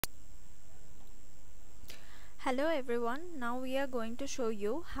Hello everyone, now we are going to show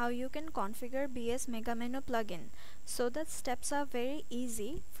you how you can configure BS Mega Menu plugin. So the steps are very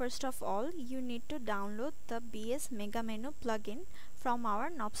easy. First of all, you need to download the BS Mega Menu plugin from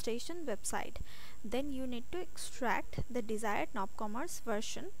our nopStation website. Then you need to extract the desired nopCommerce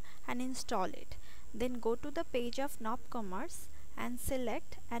version and install it. Then go to the page of nopCommerce and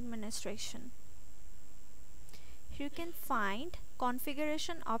select Administration. Here you can find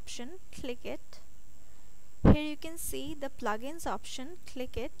Configuration option, click it. Here you can see the plugins option,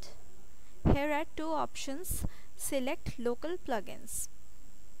 click it. Here are two options, select local plugins.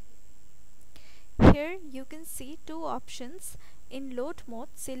 Here you can see two options, in load mode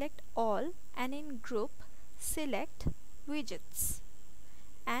select all and in group select widgets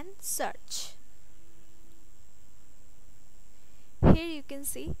and search. Here you can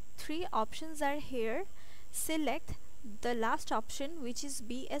see three options are here. Select the last option, which is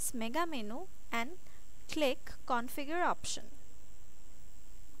BS Mega Menu, and click Configure option.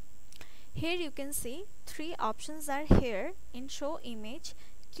 Here you can see three options are here. In Show Image,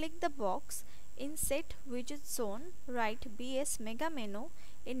 click the box. In Set Widget Zone, write BS Mega Menu.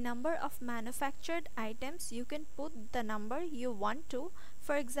 In number of manufactured items, you can put the number you want to.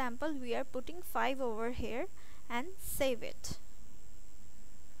 For example, we are putting 5 over here and save it.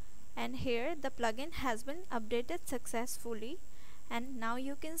 And here the plugin has been updated successfully, and now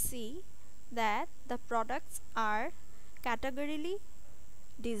you can see that the products are categorically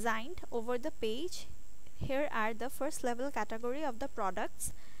designed over the page. Here are the first level category of the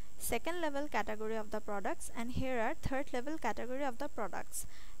products, second level category of the products, and here are third level category of the products,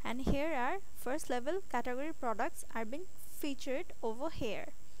 and here are first level category products are being featured over here.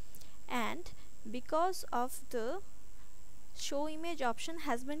 And because of the show image option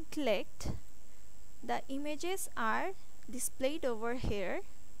has been clicked, the images are displayed over here.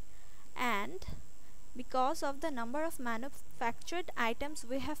 And because of the number of manufactured items,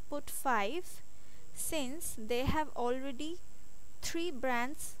 we have put 5, since they have already 3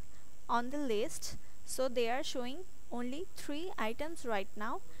 brands on the list, so they are showing only 3 items right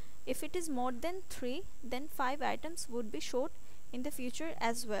now. If it is more than 3, then 5 items would be showed in the future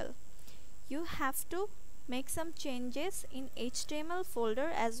as well. You have to make some changes in HTML folder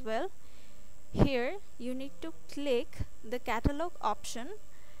as well. Here you need to click the catalog option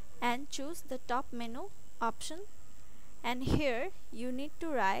and choose the top menu option, and here you need to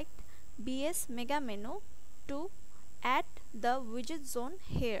write BS Mega Menu to add the widget zone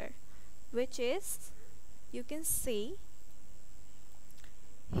here, which is, you can see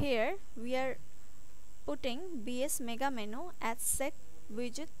here we are putting BS Mega Menu as set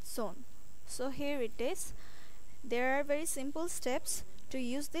widget zone. So here it is. There are very simple steps to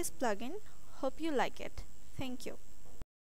use this plugin. Hope you like it. Thank you.